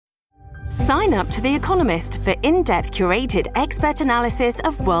Sign up to The Economist for in-depth curated expert analysis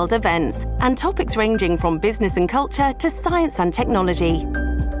of world events and topics ranging from business and culture to science and technology.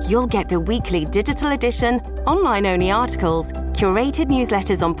 You'll get the weekly digital edition, online-only articles, curated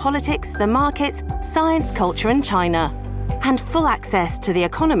newsletters on politics, the markets, science, culture and China, and full access to The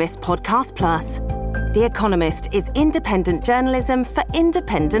Economist Podcast Plus. The Economist is independent journalism for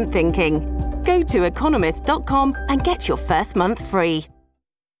independent thinking. Go to economist.com and get your first month free.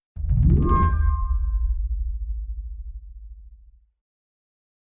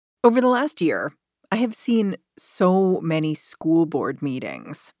 Over the last year, I have seen so many school board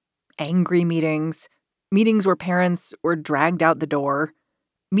meetings, angry meetings, meetings where parents were dragged out the door,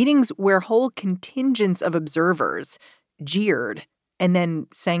 meetings where whole contingents of observers jeered and then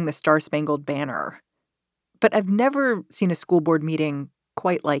sang the Star-Spangled Banner. But I've never seen a school board meeting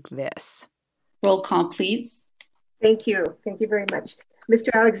quite like this. Roll call, please. Thank you. Thank you very much. Mr.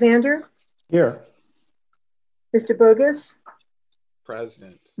 Alexander? Here. Mr. Bogus?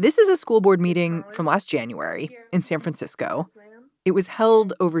 President. This is a school board meeting from last January in San Francisco. It was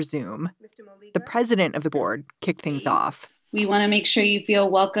held over Zoom. The president of the board kicked things off. We want to make sure you feel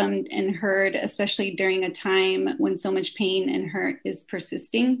welcomed and heard, especially during a time when so much pain and hurt is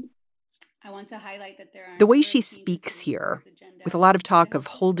persisting. I want to highlight that there are... The way she speaks here, with a lot of talk of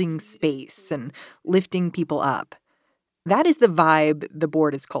holding space and lifting people up, that is the vibe the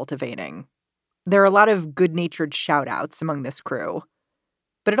board is cultivating. There are a lot of good-natured shout-outs among this crew.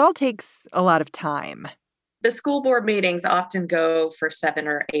 But it all takes a lot of time. The school board meetings often go for 7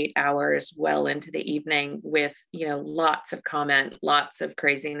 or 8 hours, well into the evening with, lots of comment, lots of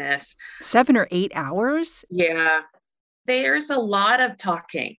craziness. 7 or 8 hours? Yeah. There's a lot of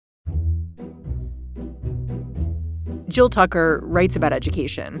talking. Jill Tucker writes about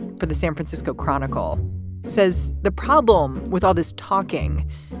education for the San Francisco Chronicle. Says the problem with all this talking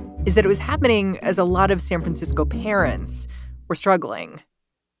is that it was happening as a lot of San Francisco parents were struggling.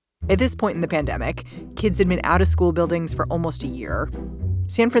 At this point in the pandemic, kids had been out of school buildings for almost a year.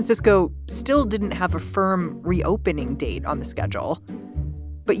 San Francisco still didn't have a firm reopening date on the schedule.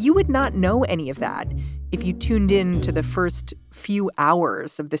 But you would not know any of that if you tuned in to the first few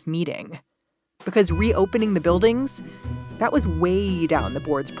hours of this meeting. Because reopening the buildings, that was way down the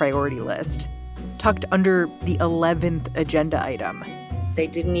board's priority list, tucked under the 11th agenda item. They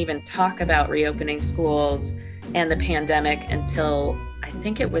didn't even talk about reopening schools and the pandemic until I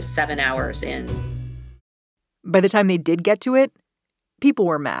think it was 7 hours in. By the time they did get to it, people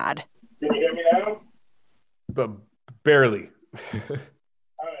were mad. Can you hear me now? But barely. All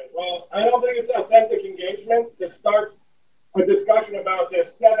right. Well, I don't think it's authentic engagement to start a discussion about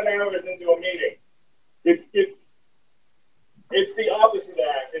this 7 hours into a meeting. It's the opposite of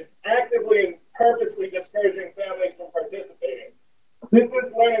that. It's actively and purposely discouraging families from participating.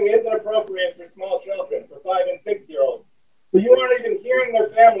 Distance learning isn't appropriate for small children, for 5 and 6-year-olds. But you aren't even hearing their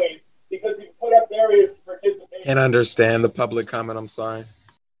families because you put up barriers to participation. Can't understand the public comment. I'm sorry.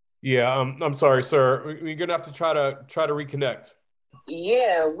 Yeah, I'm sorry, sir. We're gonna have to try to reconnect.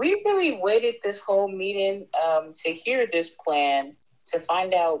 Yeah, we really waited this whole meeting to hear this plan, to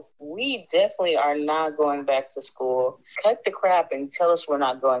find out we definitely are not going back to school. Cut the crap and tell us we're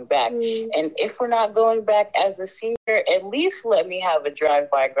not going back. And if we're not going back as a senior, at least let me have a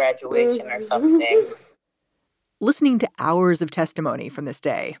drive-by graduation or something. Listening to hours of testimony from this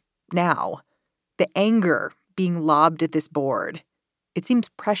day, now, the anger being lobbed at this board, it seems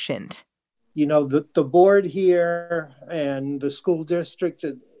prescient. The board here and the school district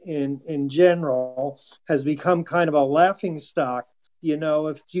in general has become kind of a laughingstock.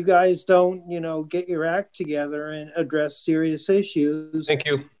 If you guys don't, get your act together and address serious issues, Thank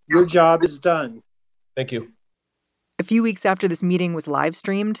you. Your job is done. Thank you. A few weeks after this meeting was live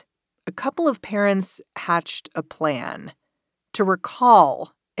streamed, a couple of parents hatched a plan to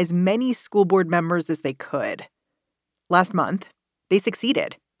recall as many school board members as they could. Last month, they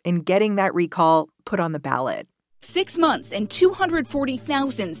succeeded in getting that recall put on the ballot. 6 months and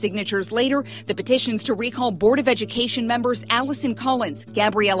 240,000 signatures later, the petitions to recall Board of Education members Allison Collins,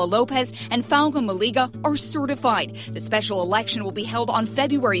 Gabriela Lopez, and Falco Maliga are certified. The special election will be held on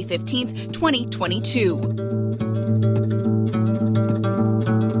February 15th, 2022.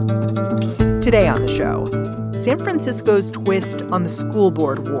 Today on the show, San Francisco's twist on the school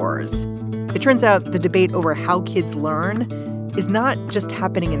board wars. It turns out the debate over how kids learn is not just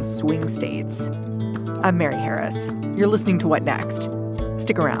happening in swing states. I'm Mary Harris. You're listening to What Next?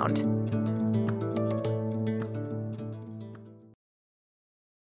 Stick around.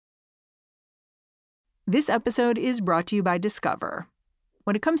 This episode is brought to you by Discover.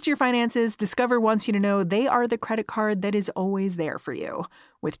 When it comes to your finances, Discover wants you to know they are the credit card that is always there for you.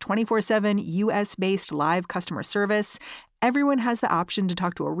 With 24/7 U.S.-based live customer service, everyone has the option to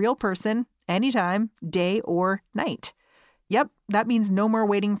talk to a real person anytime, day or night. Yep, that means no more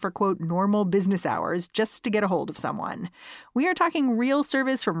waiting for, quote, normal business hours just to get a hold of someone. We are talking real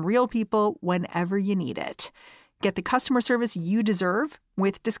service from real people whenever you need it. Get the customer service you deserve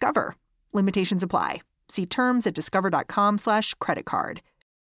with Discover. Limitations apply. See terms at discover.com/creditcard.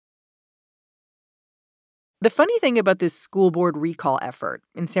 The funny thing about this school board recall effort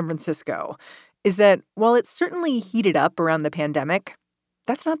in San Francisco is that while it's certainly heated up around the pandemic,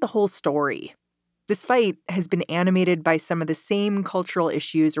 that's not the whole story. This fight has been animated by some of the same cultural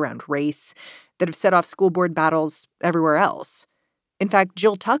issues around race that have set off school board battles everywhere else. In fact,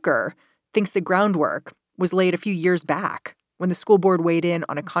 Jill Tucker thinks the groundwork was laid a few years back when the school board weighed in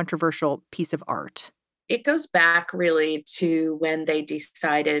on a controversial piece of art. It goes back really to when they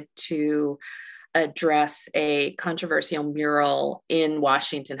decided to address a controversial mural in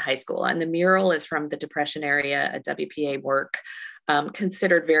Washington High School. And the mural is from the Depression area, a WPA work,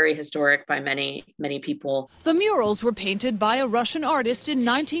 considered very historic by many people. The murals were painted by a Russian artist in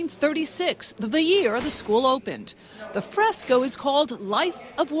 1936, the year the school opened. The fresco is called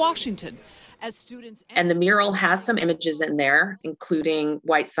Life of Washington. As students and the mural has some images in there, including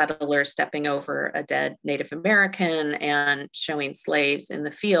white settlers stepping over a dead Native American and showing slaves in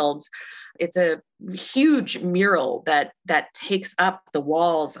the fields. It's a huge mural that takes up the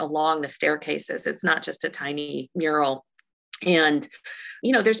walls along the staircases. It's not just a tiny mural. And,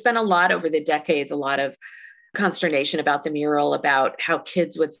 there's been a lot over the decades, a lot of consternation about the mural, about how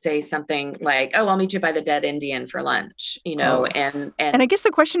kids would say something like, "Oh, I'll meet you by the dead Indian for lunch," and I guess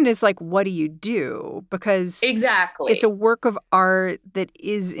the question is like, what do you do? Because exactly, it's a work of art that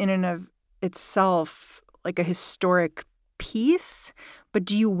is in and of itself like a historic piece, but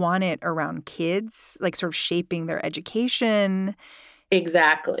do you want it around kids, like sort of shaping their education?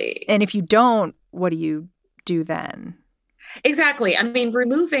 Exactly. And if you don't, what do you do then? Exactly. I mean,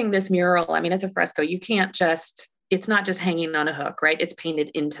 removing this mural, it's a fresco. You can't it's not just hanging on a hook, right? It's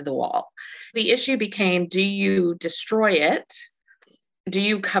painted into the wall. The issue became, do you destroy it? Do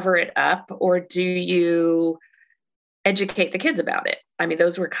you cover it up? Or do you educate the kids about it?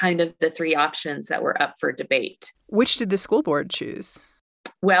 Those were kind of the three options that were up for debate. Which did the school board choose?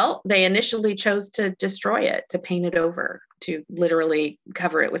 Well, they initially chose to destroy it, to paint it over, to literally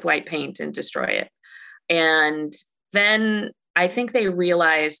cover it with white paint and destroy it. And then I think they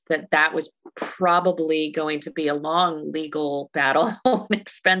realized that was probably going to be a long legal battle and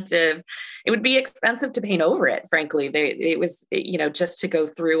expensive. It would be expensive to paint over it, frankly. It was, just to go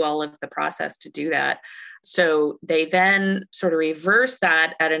through all of the process to do that. So they then sort of reversed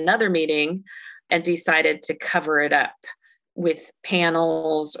that at another meeting and decided to cover it up with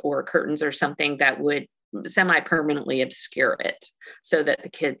panels or curtains or something that would semi-permanently obscure it so that the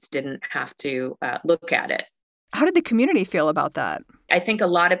kids didn't have to look at it. How did the community feel about that? I think a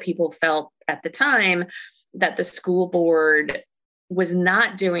lot of people felt at the time that the school board was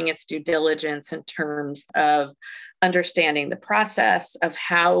not doing its due diligence in terms of understanding the process of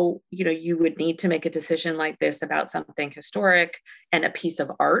how, you would need to make a decision like this about something historic and a piece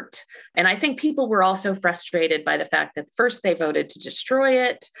of art. And I think people were also frustrated by the fact that first they voted to destroy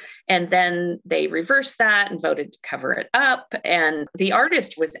it, and then they reversed that and voted to cover it up. And the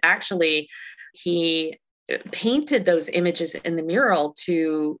artist was actually, he painted those images in the mural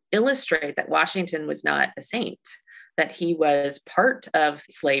to illustrate that Washington was not a saint, that he was part of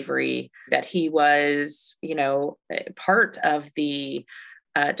slavery, that he was, part of the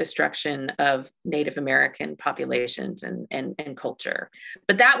destruction of Native American populations and culture.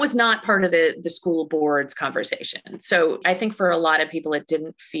 But that was not part of the school board's conversation. So I think for a lot of people, it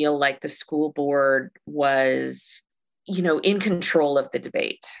didn't feel like the school board was, in control of the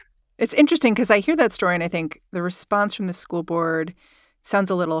debate. It's interesting because I hear that story and I think the response from the school board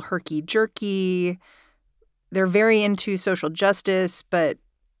sounds a little herky-jerky. They're very into social justice, but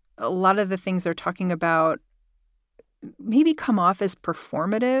a lot of the things they're talking about maybe come off as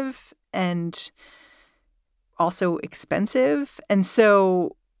performative and also expensive. And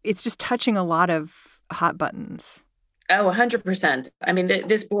so it's just touching a lot of hot buttons. Oh, 100%.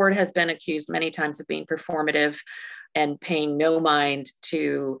 This board has been accused many times of being performative and paying no mind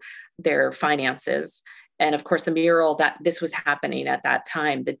to their finances. And of course, the mural, that this was happening at that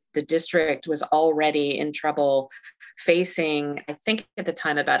time, the district was already in trouble, facing, I think at the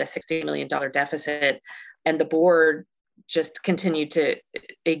time, about a $60 million deficit. And the board just continued to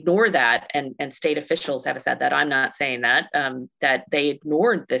ignore that. And state officials have said that. I'm not saying that, that they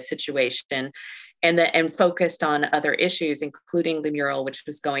ignored this situation. and focused on other issues, including the mural, which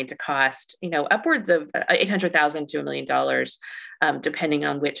was going to cost, upwards of $800,000 to $1 million, depending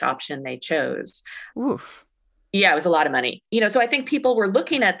on which option they chose. Oof. Yeah, it was a lot of money. So I think people were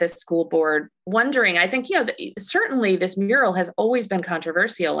looking at this school board wondering, I think, certainly this mural has always been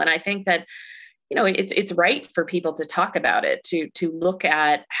controversial. And I think that, it's right for people to talk about it, to look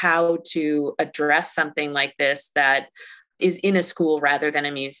at how to address something like this that is in a school rather than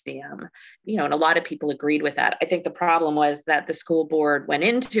a museum. And a lot of people agreed with that. I think the problem was that the school board went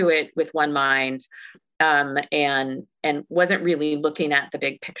into it with one mind, and wasn't really looking at the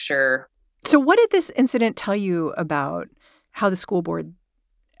big picture. So what did this incident tell you about how the school board,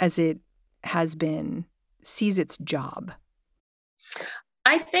 as it has been, sees its job?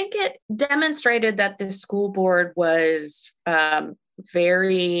 I think it demonstrated that the school board was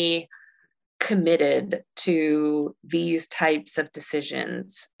very committed to these types of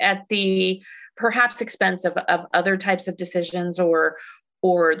decisions at the perhaps expense of other types of decisions,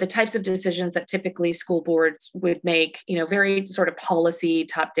 or the types of decisions that typically school boards would make, very sort of policy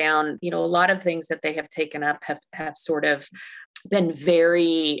top down. A lot of things that they have taken up have sort of been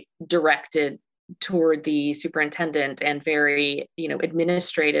very directed toward the superintendent and very,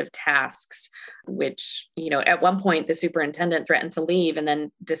 administrative tasks, which, at one point the superintendent threatened to leave and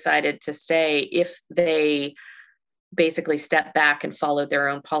then decided to stay if they basically stepped back and followed their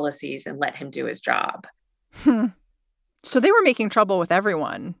own policies and let him do his job. So they were making trouble with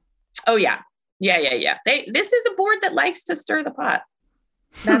everyone. Oh, yeah. Yeah. This is a board that likes to stir the pot.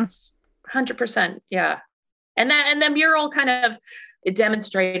 That's 100%. Yeah. And the mural kind of, it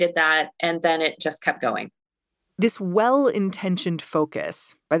demonstrated that, and then it just kept going. This well-intentioned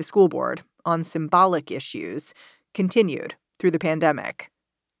focus by the school board on symbolic issues continued through the pandemic.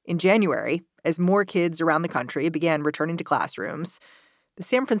 In January, as more kids around the country began returning to classrooms, the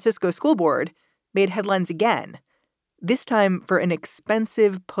San Francisco school board made headlines again, this time for an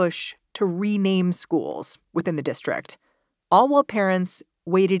expensive push to rename schools within the district, all while parents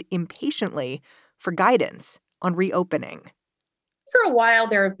waited impatiently for guidance on reopening. For a while,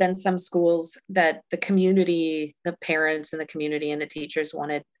 there have been some schools that the community, the parents and the community and the teachers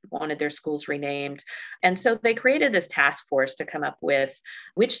wanted their schools renamed. And so they created this task force to come up with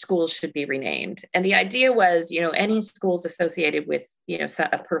which schools should be renamed. And the idea was, any schools associated with,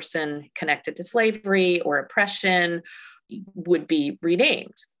 a person connected to slavery or oppression would be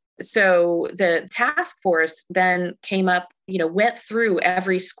renamed. So the task force then came up, went through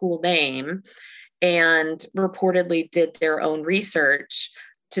every school name and reportedly did their own research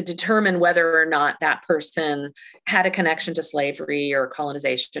to determine whether or not that person had a connection to slavery or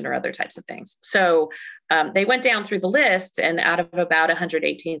colonization or other types of things. So they went down through the list, and out of about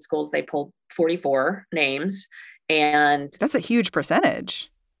 118 schools, they pulled 44 names. And that's a huge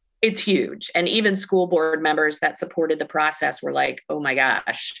percentage. It's huge. And even school board members that supported the process were like, oh my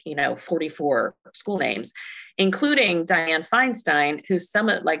gosh, 44 school names, including Dianne Feinstein, who's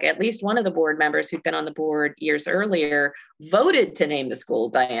at least one of the board members who'd been on the board years earlier, voted to name the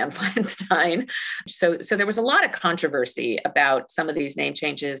school Dianne Feinstein. So there was a lot of controversy about some of these name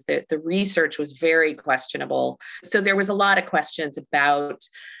changes. The research was very questionable. So there was a lot of questions about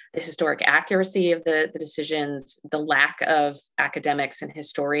the historic accuracy of the decisions, the lack of academics and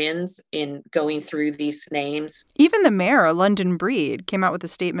historians in going through these names. Even the mayor, London Breed, came out with a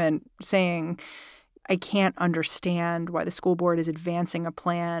statement saying, I can't understand why the school board is advancing a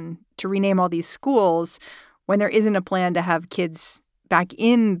plan to rename all these schools when there isn't a plan to have kids back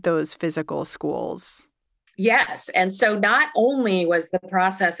in those physical schools. Yes. And so not only was the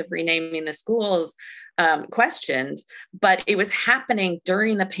process of renaming the schools questioned, but it was happening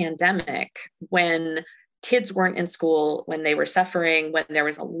during the pandemic when kids weren't in school, when they were suffering, when there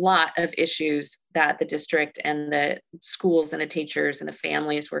was a lot of issues that the district and the schools and the teachers and the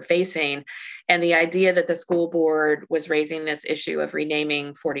families were facing. And the idea that the school board was raising this issue of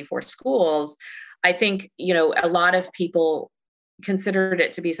renaming 44 schools, I think, a lot of people considered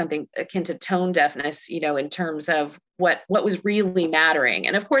it to be something akin to tone deafness, in terms of what was really mattering.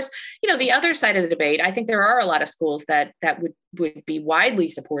 And of course, the other side of the debate, I think there are a lot of schools that would be widely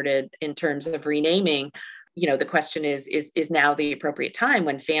supported in terms of renaming. The question is now the appropriate time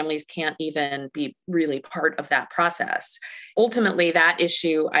when families can't even be really part of that process. Ultimately, that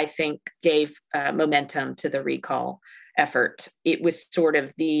issue, I think, gave momentum to the recall effort. It was sort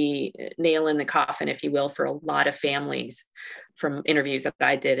of the nail in the coffin, if you will, for a lot of families from interviews that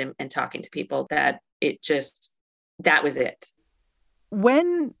I did and talking to people, that that was it.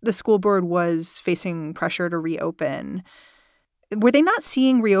 When the school board was facing pressure to reopen, were they not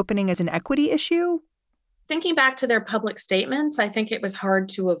seeing reopening as an equity issue? Thinking back to their public statements, I think it was hard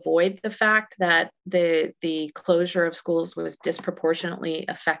to avoid the fact that the closure of schools was disproportionately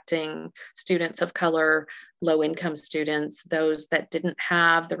affecting students of color, low-income students, those that didn't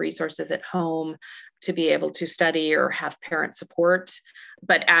have the resources at home to be able to study or have parent support.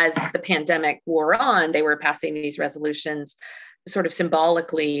 But as the pandemic wore on, they were passing these resolutions sort of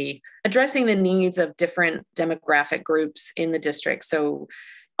symbolically addressing the needs of different demographic groups in the district. So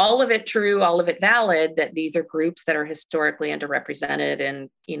all of it true, all of it valid, that these are groups that are historically underrepresented in,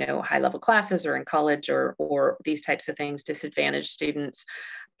 high level classes or in college or these types of things, disadvantaged students,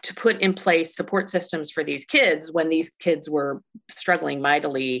 to put in place support systems for these kids when these kids were struggling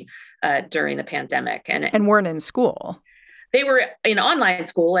mightily during the pandemic. And weren't in school. They were in online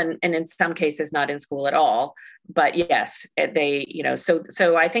school and in some cases not in school at all. But yes, they,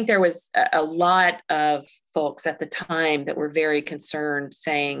 so I think there was a lot of folks at the time that were very concerned,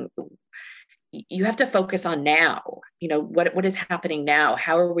 saying, you have to focus on now, what is happening now?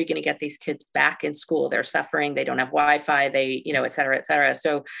 How are we going to get these kids back in school? They're suffering. They don't have Wi-Fi, et cetera, et cetera.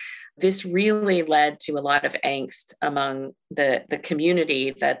 So this really led to a lot of angst among the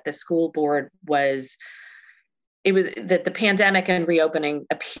community that the school board that the pandemic and reopening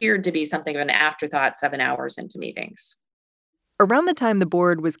appeared to be something of an afterthought 7 hours into meetings. Around the time the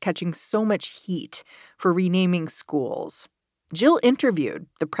board was catching so much heat for renaming schools, Jill interviewed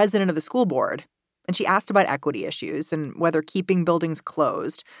the president of the school board, and she asked about equity issues and whether keeping buildings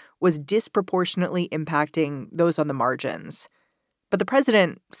closed was disproportionately impacting those on the margins. But the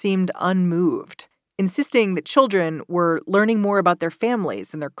president seemed unmoved, insisting that children were learning more about their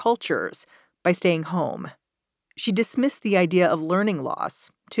families and their cultures by staying home. She dismissed the idea of learning loss,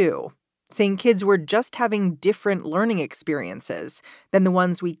 too, saying kids were just having different learning experiences than the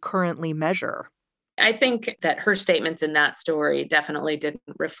ones we currently measure. I think that her statements in that story definitely didn't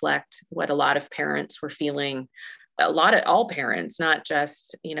reflect what a lot of parents were feeling. All parents, not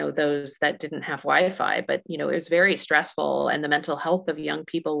just, those that didn't have Wi-Fi, but, it was very stressful. And the mental health of young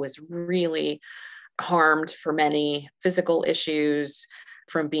people was really harmed for many, physical issues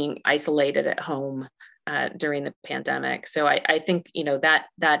from being isolated at home during the pandemic. So I think,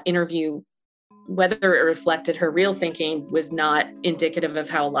 that interview, whether it reflected her real thinking, was not indicative of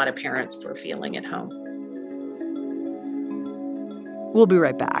how a lot of parents were feeling at home. We'll be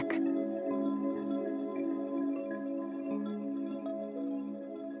right back.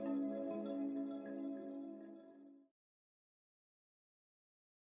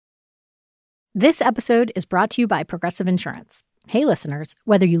 This episode is brought to you by Progressive Insurance. Hey, listeners,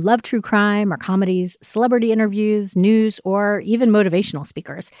 whether you love true crime or comedies, celebrity interviews, news, or even motivational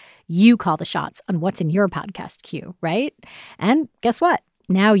speakers, you call the shots on what's in your podcast queue, right? And guess what?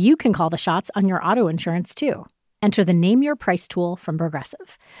 Now you can call the shots on your auto insurance, too. Enter the Name Your Price tool from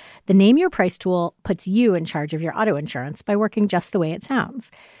Progressive. The Name Your Price tool puts you in charge of your auto insurance by working just the way it sounds.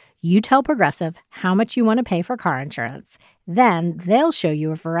 You tell Progressive how much you want to pay for car insurance. Then they'll show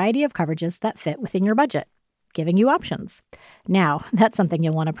you a variety of coverages that fit within your budget, giving you options. Now, that's something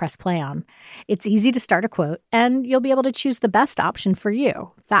you'll want to press play on. It's easy to start a quote, and you'll be able to choose the best option for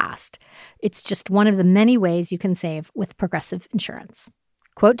you fast. It's just one of the many ways you can save with Progressive Insurance.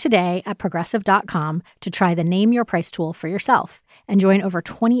 Quote today at Progressive.com to try the Name Your Price tool for yourself and join over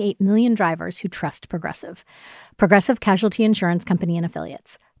 28 million drivers who trust Progressive. Progressive Casualty Insurance Company and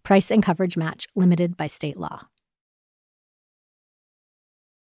Affiliates. Price and coverage match limited by state law.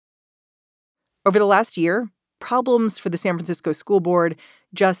 Over the last year, problems for the San Francisco School Board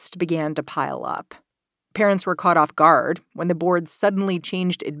just began to pile up. Parents were caught off guard when the board suddenly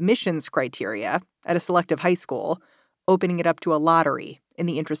changed admissions criteria at a selective high school, opening it up to a lottery in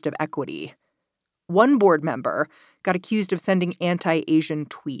the interest of equity. One board member got accused of sending anti-Asian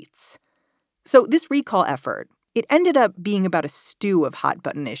tweets. So this recall effort, it ended up being about a stew of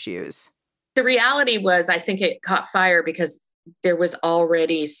hot-button issues. The reality was, I think it caught fire because there was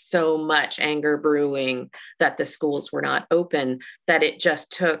already so much anger brewing that the schools were not open, that it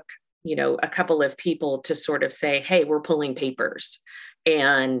just took, a couple of people to sort of say, hey, we're pulling papers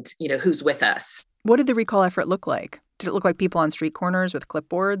and, who's with us? What did the recall effort look like? Did it look like people on street corners with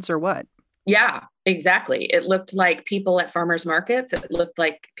clipboards or what? Yeah, exactly. It looked like people at farmers markets. It looked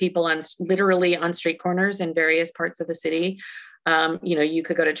like people literally on street corners in various parts of the city. You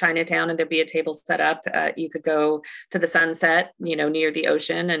could go to Chinatown and there'd be a table set up. You could go to the Sunset, near the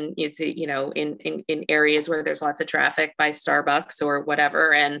ocean, and it's, in areas where there's lots of traffic by Starbucks or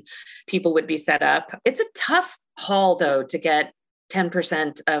whatever, and people would be set up. It's a tough haul, though, to get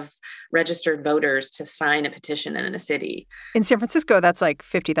 10% of registered voters to sign a petition in a city. In San Francisco, that's like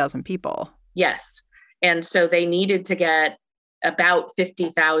 50,000 people. Yes. And so they needed to get about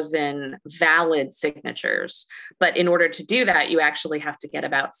 50,000 valid signatures. But in order to do that, you actually have to get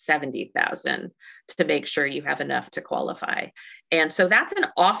about 70,000 to make sure you have enough to qualify. And so that's an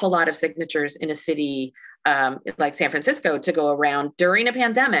awful lot of signatures in a city like San Francisco to go around during a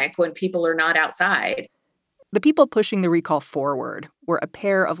pandemic when people are not outside. The people pushing the recall forward were a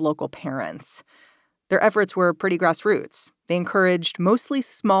pair of local parents. Their efforts were pretty grassroots. They encouraged mostly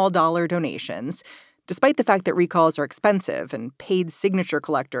small dollar donations, despite the fact that recalls are expensive and paid signature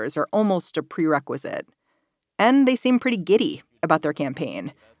collectors are almost a prerequisite. And they seemed pretty giddy about their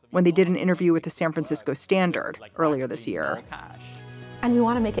campaign when they did an interview with the San Francisco Standard earlier this year. And we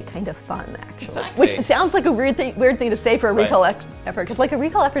want to make it kind of fun, actually. Exactly. Which sounds like a weird thing to say for a recall effort, because like a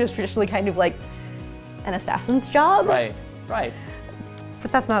recall effort is traditionally kind of like an assassin's job. Right.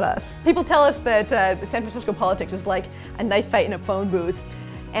 But that's not us. People tell us that the San Francisco politics is like a knife fight in a phone booth.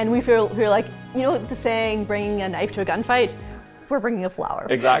 And we're like, you know the saying, bringing a knife to a gunfight? We're bringing a flower.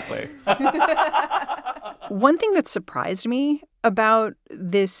 Exactly. One thing that surprised me about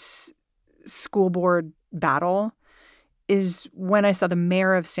this school board battle is when I saw the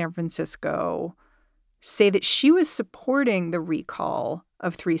mayor of San Francisco say that she was supporting the recall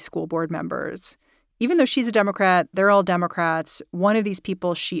of 3 school board members. Even though she's a Democrat, they're all Democrats, one of these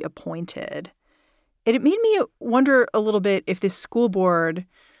people she appointed. And it made me wonder a little bit if this school board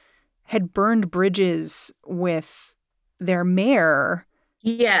had burned bridges with their mayor.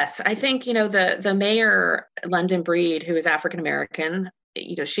 Yes, I think, the mayor, London Breed, who is African-American,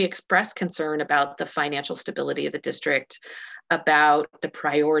 she expressed concern about the financial stability of the district, about the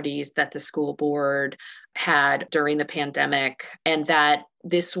priorities that the school board had during the pandemic, and that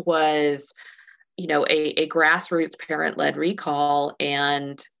this was, a grassroots parent-led recall.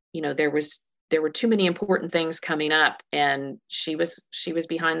 And, there were too many important things coming up, and she was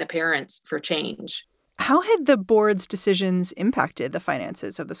behind the parents for change. How had the board's decisions impacted the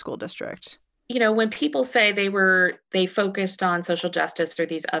finances of the school district? When people say they focused on social justice or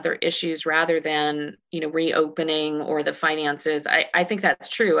these other issues rather than, reopening or the finances, I think that's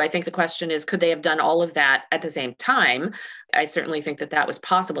true. I think the question is, could they have done all of that at the same time? I certainly think that was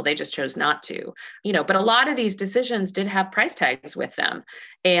possible. They just chose not to, but a lot of these decisions did have price tags with them.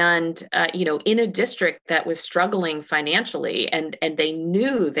 And, in a district that was struggling financially and they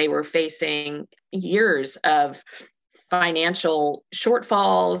knew they were facing years of financial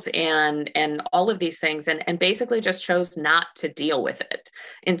shortfalls and all of these things, and basically just chose not to deal with it.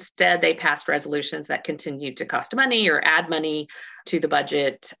 Instead, they passed resolutions that continued to cost money or add money to the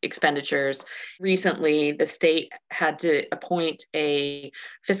budget expenditures. Recently, the state had to appoint a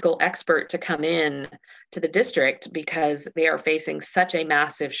fiscal expert to come in to the district because they are facing such a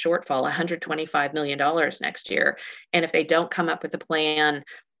massive shortfall, $125 million next year. And if they don't come up with a plan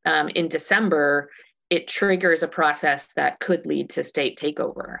in December, it triggers a process that could lead to state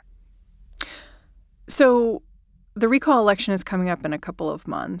takeover. So the recall election is coming up in a couple of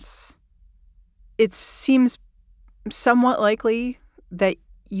months. It seems somewhat likely that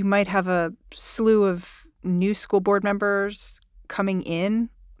you might have a slew of new school board members coming in.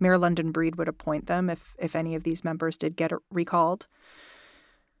 Mayor London Breed would appoint them if any of these members did get recalled.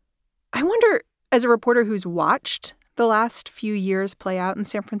 I wonder, as a reporter who's watched the last few years play out in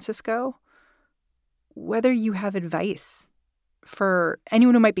San Francisco, whether you have advice for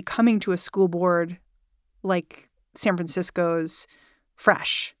anyone who might be coming to a school board like San Francisco's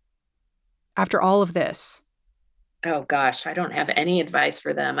fresh after all of this. Oh gosh, I don't have any advice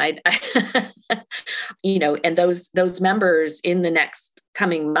for them. I and those members in the next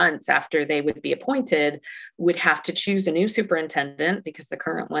coming months after they would be appointed would have to choose a new superintendent because the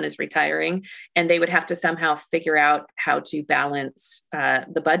current one is retiring, and they would have to somehow figure out how to balance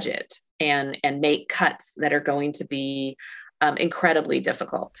the budget and make cuts that are going to be incredibly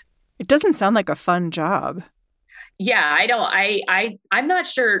difficult. It doesn't sound like a fun job. Yeah, I'm not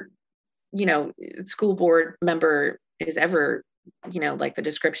sure, school board member is ever, like the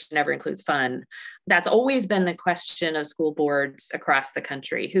description never includes fun. That's always been the question of school boards across the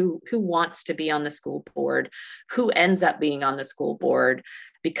country. Who wants to be on the school board? Who ends up being on the school board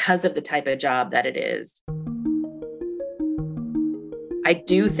because of the type of job that it is? I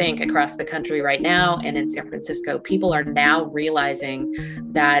do think across the country right now and in San Francisco, people are now realizing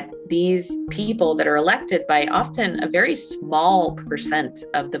that these people that are elected by often a very small percent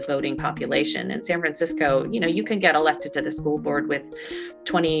of the voting population in San Francisco, you can get elected to the school board with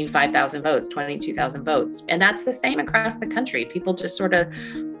 25,000 votes, 22,000 votes. And that's the same across the country. People just sort of,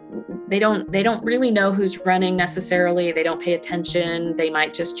 they don't really know who's running necessarily. They don't pay attention. They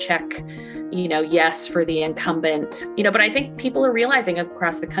might just check, yes for the incumbent, but I think people are realizing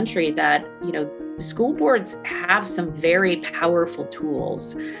across the country that, School boards have some very powerful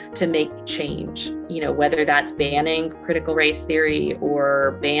tools to make change, whether that's banning critical race theory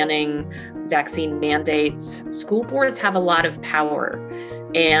or banning vaccine mandates. School boards have a lot of power.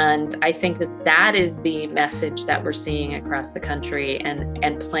 And I think that is the message that we're seeing across the country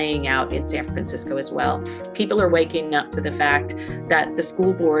and playing out in San Francisco as well. People are waking up to the fact that the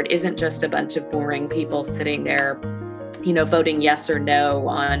school board isn't just a bunch of boring people sitting there, voting yes or no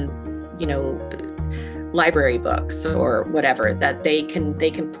on, library books or whatever, that they can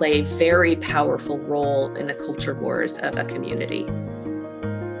play a very powerful role in the culture wars of a community.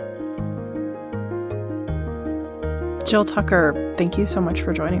 Jill Tucker, thank you so much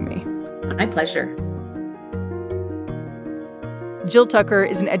for joining me. My pleasure. Jill Tucker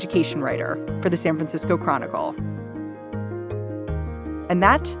is an education writer for the San Francisco Chronicle. And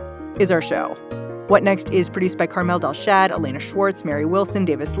that is our show. What Next is produced by Carmel Delshad, Elena Schwartz, Mary Wilson,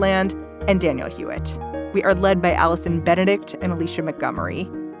 Davis Land, and Daniel Hewitt. We are led by Allison Benedict and Alicia Montgomery.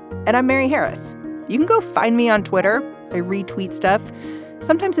 And I'm Mary Harris. You can go find me on Twitter. I retweet stuff.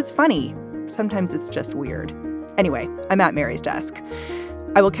 Sometimes it's funny. Sometimes it's just weird. Anyway, I'm at Mary's desk.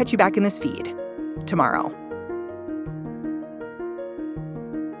 I will catch you back in this feed tomorrow.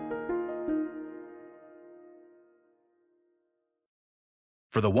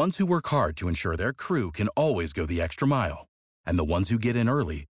 For the ones who work hard to ensure their crew can always go the extra mile, and the ones who get in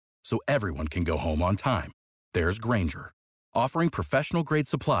early so everyone can go home on time, there's Grainger, offering professional-grade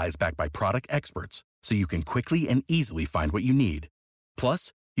supplies backed by product experts so you can quickly and easily find what you need.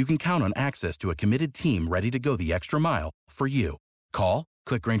 Plus, you can count on access to a committed team ready to go the extra mile for you. Call,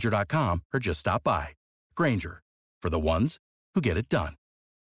 click Grainger.com, or just stop by. Grainger, for the ones who get it done.